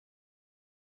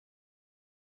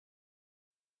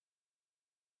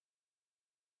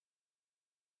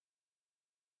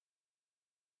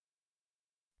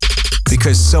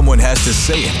Because someone has to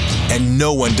say it, and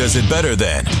no one does it better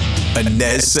than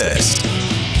ANEZ SEZ.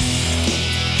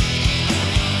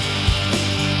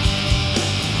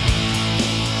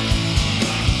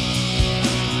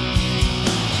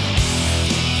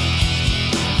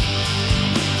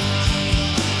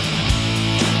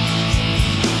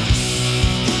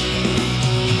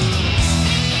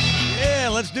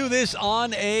 This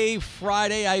on a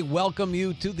Friday. I welcome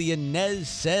you to the ANEZ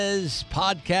SEZ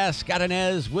podcast. Scott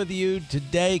ANEZ with you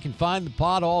today. You can find the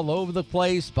pod all over the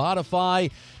place.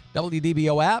 Spotify,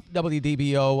 WDBO app,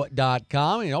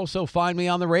 WDBO.com. And also find me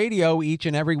on the radio each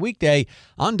and every weekday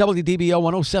on WDBO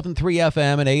 107.3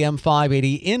 FM and AM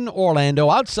 580 in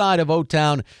Orlando. Outside of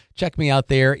O-Town, check me out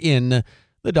there in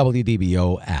the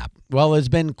WDBO app. Well, it's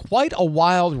been quite a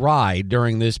wild ride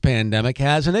during this pandemic,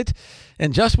 hasn't it?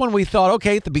 And just when we thought,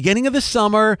 okay, at the beginning of the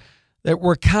summer, that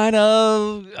we're kind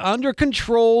of under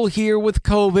control here with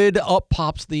COVID, up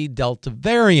pops the Delta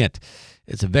variant.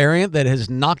 It's a variant that has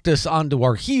knocked us onto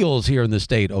our heels here in the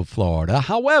state of Florida.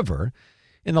 However,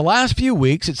 in the last few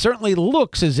weeks, it certainly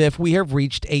looks as if we have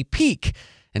reached a peak.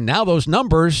 And now those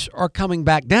numbers are coming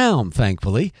back down,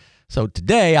 thankfully. So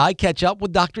today, I catch up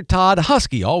with Dr. Todd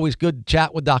Husty. Always good to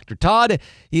chat with Dr. Todd.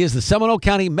 He is the Seminole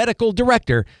County Medical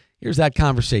Director. Here's that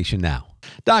conversation now.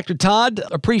 Dr. Todd,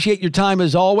 appreciate your time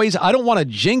as always. I don't want to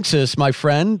jinx us, my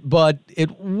friend, but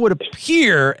it would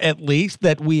appear at least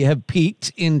that we have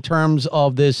peaked in terms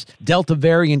of this Delta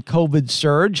variant COVID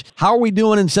surge. How are we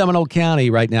doing in Seminole County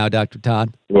right now, Dr.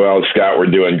 Todd? Well, Scott, we're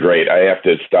doing great. I have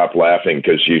to stop laughing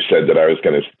because you said that I was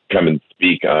going to come and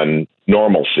speak on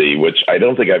normalcy, which I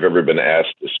don't think I've ever been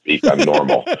asked to speak on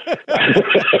normal.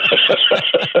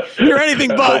 You're anything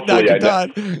but, Dr.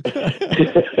 Todd.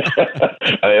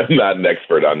 I am not an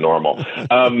expert on normal.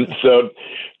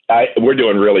 We're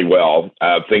doing really well.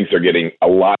 Things are getting a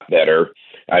lot better.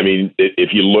 I mean, if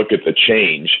you look at the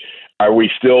change, are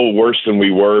we still worse than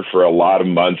we were for a lot of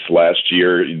months last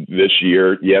year, this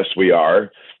year? Yes, we are.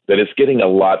 But it's getting a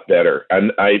lot better.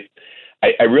 And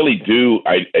I really do.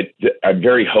 I'm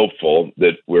very hopeful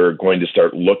that we're going to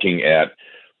start looking at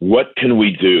what can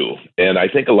we do. And I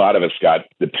think a lot of it, Scott,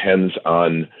 depends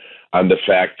on the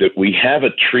fact that we have a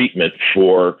treatment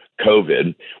for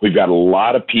COVID. We've got a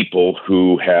lot of people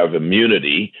who have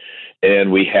immunity,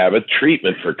 and we have a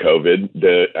treatment for COVID,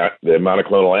 the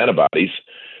monoclonal antibodies.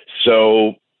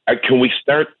 So can we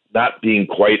start not being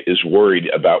quite as worried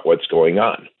about what's going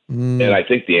on? And I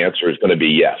think the answer is going to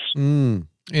be yes.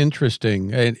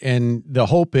 Interesting. And the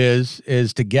hope is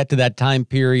to get to that time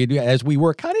period as we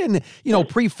were kind of in,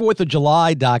 pre-4th of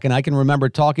July, Doc, and I can remember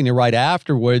talking to you right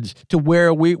afterwards to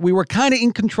where we were kind of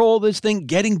in control of this thing,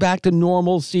 getting back to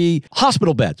normalcy.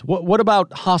 Hospital beds. What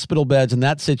about hospital beds in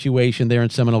that situation there in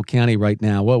Seminole County right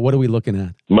now? What are we looking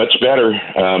at? Much better.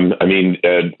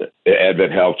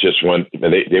 Advent Health just went,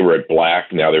 they were at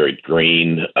black, now they're at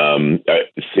green.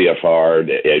 CFR,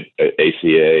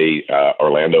 ACA,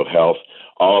 Orlando Health.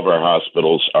 All of our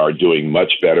hospitals are doing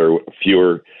much better,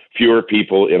 fewer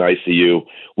people in ICU.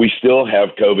 We still have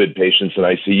COVID patients in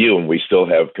ICU, and we still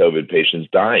have COVID patients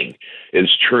dying.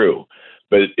 It's true,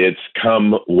 but it's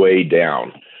come way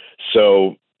down.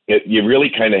 So you really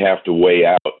kind of have to weigh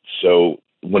out. So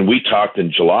when we talked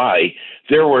in July,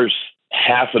 there was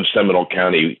half of Seminole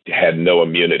County had no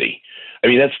immunity. I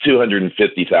mean, that's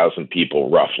 250,000 people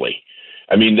roughly.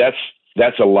 I mean,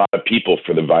 that's a lot of people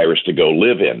for the virus to go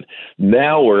live in.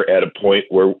 Now we're at a point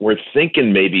where we're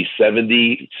thinking maybe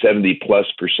 70+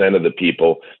 % of the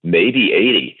people, maybe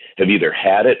 80, have either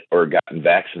had it or gotten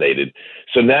vaccinated.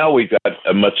 So now we've got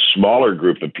a much smaller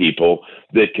group of people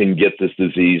that can get this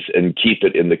disease and keep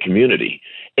it in the community.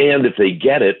 And if they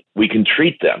get it, we can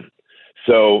treat them.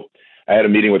 So I had a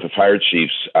meeting with the fire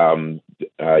chiefs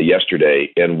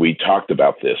yesterday, and we talked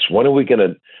about this. When are we going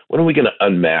to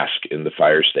unmask in the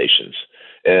fire stations?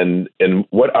 And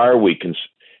what are we?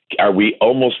 Are we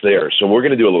almost there? So we're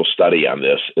going to do a little study on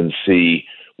this and see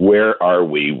where are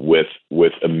we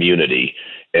with immunity,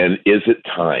 and is it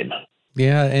time?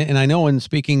 Yeah, and I know in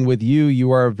speaking with you,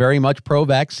 you are very much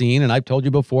pro-vaccine, and I've told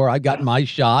you before I've gotten my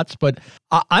shots, but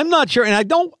I'm not sure, and I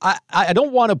don't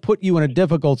want to put you in a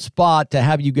difficult spot to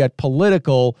have you get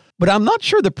political, but I'm not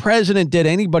sure the president did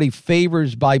anybody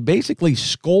favors by basically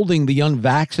scolding the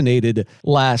unvaccinated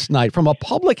last night. From a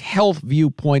public health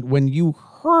viewpoint, when you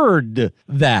heard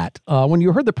that, when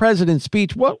you heard the president's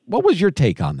speech, what was your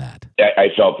take on that? I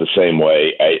felt the same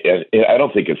way. I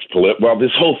don't think it's political. Well,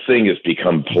 this whole thing has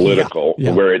become political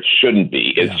where it shouldn't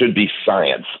be. It should be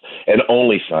science and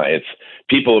only science.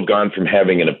 People have gone from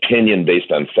having an opinion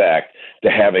based on fact to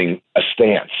having a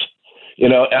stance.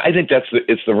 I think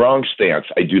it's the wrong stance.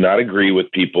 I do not agree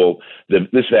with people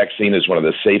that this vaccine is one of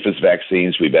the safest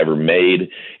vaccines we've ever made.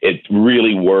 It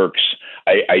really works.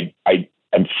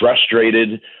 I'm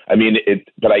frustrated.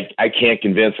 But I can't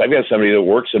convince. I've got somebody that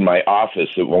works in my office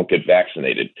that won't get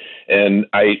vaccinated, and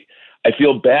I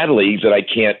feel badly that I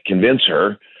can't convince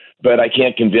her. But I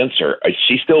can't convince her.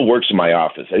 She still works in my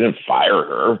office. I didn't fire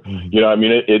her.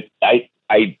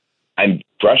 I'm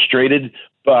frustrated,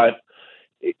 but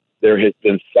there has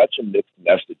been such a mixed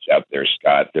message out there,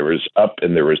 Scott. There was up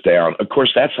and there was down. Of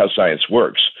course, that's how science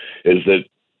works, is that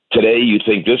today you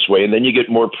think this way, and then you get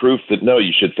more proof that, no,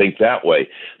 you should think that way.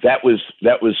 That was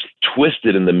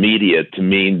twisted in the media to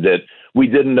mean that we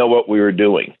didn't know what we were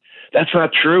doing. That's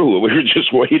not true. We were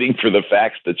just waiting for the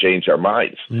facts to change our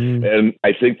minds. And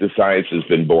I think the science has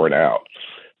been borne out.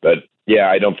 But, yeah,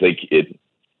 I don't think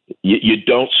you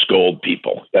don't scold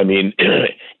people. And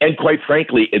quite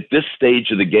frankly, at this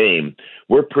stage of the game,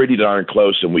 we're pretty darn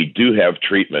close, and we do have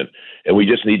treatment. And we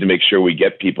just need to make sure we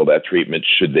get people that treatment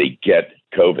should they get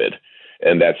COVID.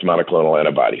 And that's monoclonal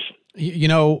antibodies.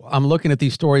 I'm looking at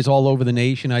these stories all over the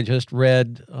nation. I just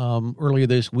read earlier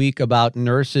this week about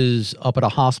nurses up at a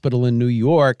hospital in New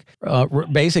York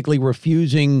basically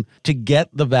refusing to get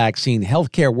the vaccine.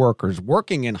 Healthcare workers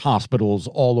working in hospitals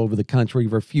all over the country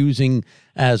refusing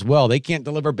as well. They can't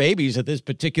deliver babies at this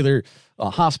particular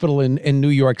hospital in New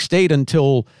York State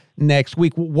until next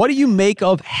week. What do you make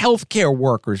of healthcare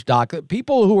workers, Doc?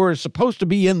 People who are supposed to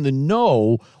be in the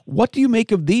know, what do you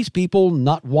make of these people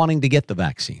not wanting to get the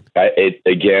vaccine?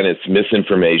 Again, it's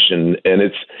misinformation, and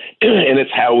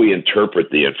it's how we interpret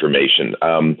the information.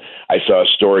 I saw a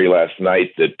story last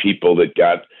night that people that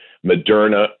got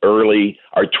Moderna early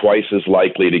are twice as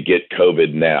likely to get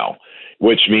COVID now,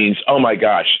 which means, oh my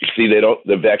gosh, see,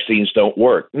 the vaccines don't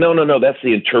work. No, that's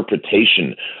the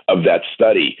interpretation of that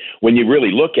study. When you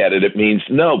really look at it, it means,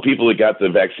 no, people that got the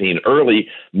vaccine early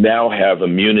now have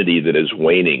immunity that is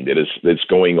waning, that's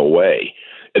going away.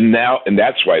 And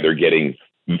that's why they're getting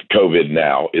COVID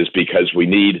now, is because we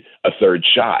need a third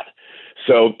shot.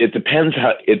 So it depends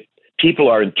how people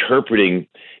are interpreting.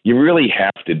 You really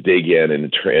have to dig in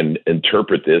and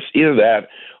interpret this, either that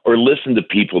or listen to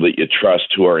people that you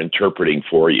trust who are interpreting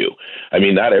for you.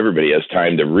 Not everybody has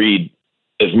time to read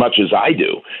as much as I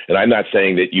do. And I'm not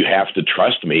saying that you have to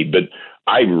trust me, but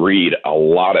I read a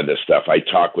lot of this stuff. I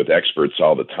talk with experts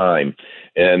all the time.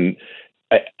 And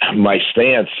my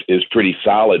stance is pretty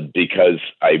solid because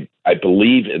I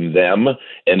believe in them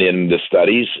and in the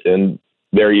studies, and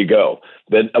there you go.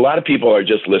 But a lot of people are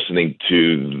just listening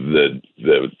to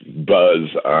the buzz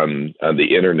on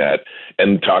the internet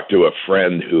and talk to a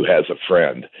friend who has a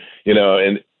friend,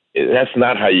 and that's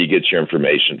not how you get your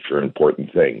information for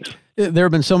important things. There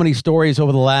have been so many stories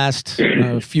over the last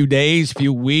few days,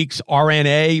 few weeks,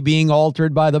 RNA being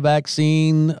altered by the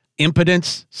vaccine,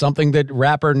 impotence, something that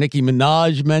rapper Nicki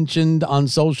Minaj mentioned on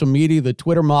social media. The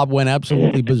Twitter mob went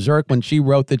absolutely berserk when she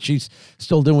wrote that she's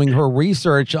still doing her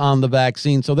research on the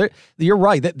vaccine. So you're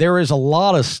right, that there is a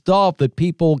lot of stuff that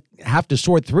people have to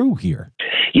sort through here.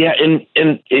 Yeah, and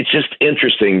it's just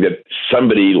interesting that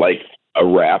somebody like a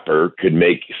rapper could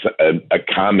make a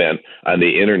comment on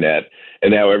the internet,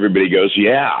 and now everybody goes,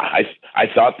 yeah, I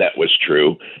thought that was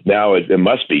true. Now it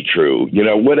must be true.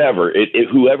 Whatever.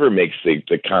 Whoever makes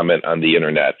the comment on the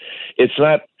internet, it's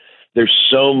not. There's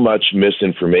so much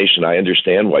misinformation. I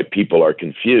understand why people are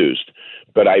confused,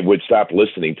 but I would stop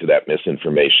listening to that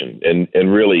misinformation.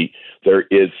 And really, there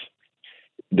is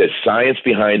the science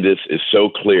behind this is so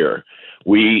clear.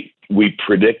 We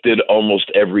predicted almost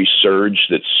every surge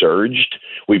that surged.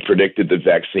 We predicted that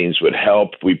vaccines would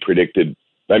help. We predicted,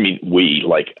 I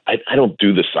don't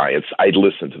do the science. I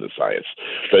listen to the science.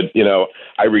 But,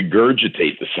 I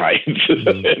regurgitate the science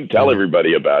and tell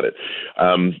everybody about it.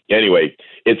 Anyway,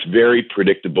 it's a very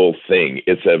predictable thing.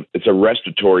 It's a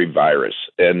respiratory virus,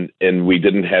 and we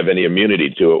didn't have any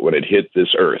immunity to it when it hit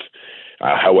this earth.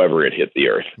 However it hit the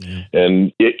earth. Yeah.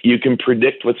 And you can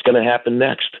predict what's going to happen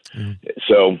next. Yeah.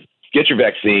 So get your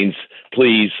vaccines,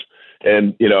 please.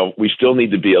 And, we still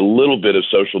need to be a little bit of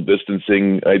social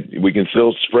distancing. We can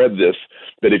still spread this,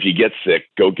 but if you get sick,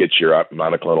 go get your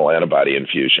monoclonal antibody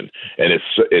infusion. And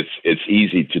it's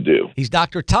easy to do. He's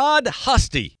Dr. Todd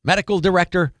Husty, Medical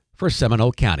Director for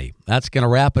Seminole County. That's going to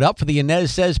wrap it up for the ANEZ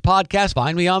SEZ podcast.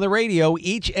 Find me on the radio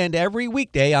each and every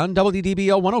weekday on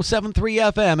WDBO 107.3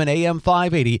 FM and AM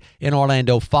 580 in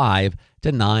Orlando, 5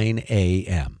 to 9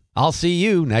 a.m. I'll see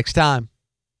you next time.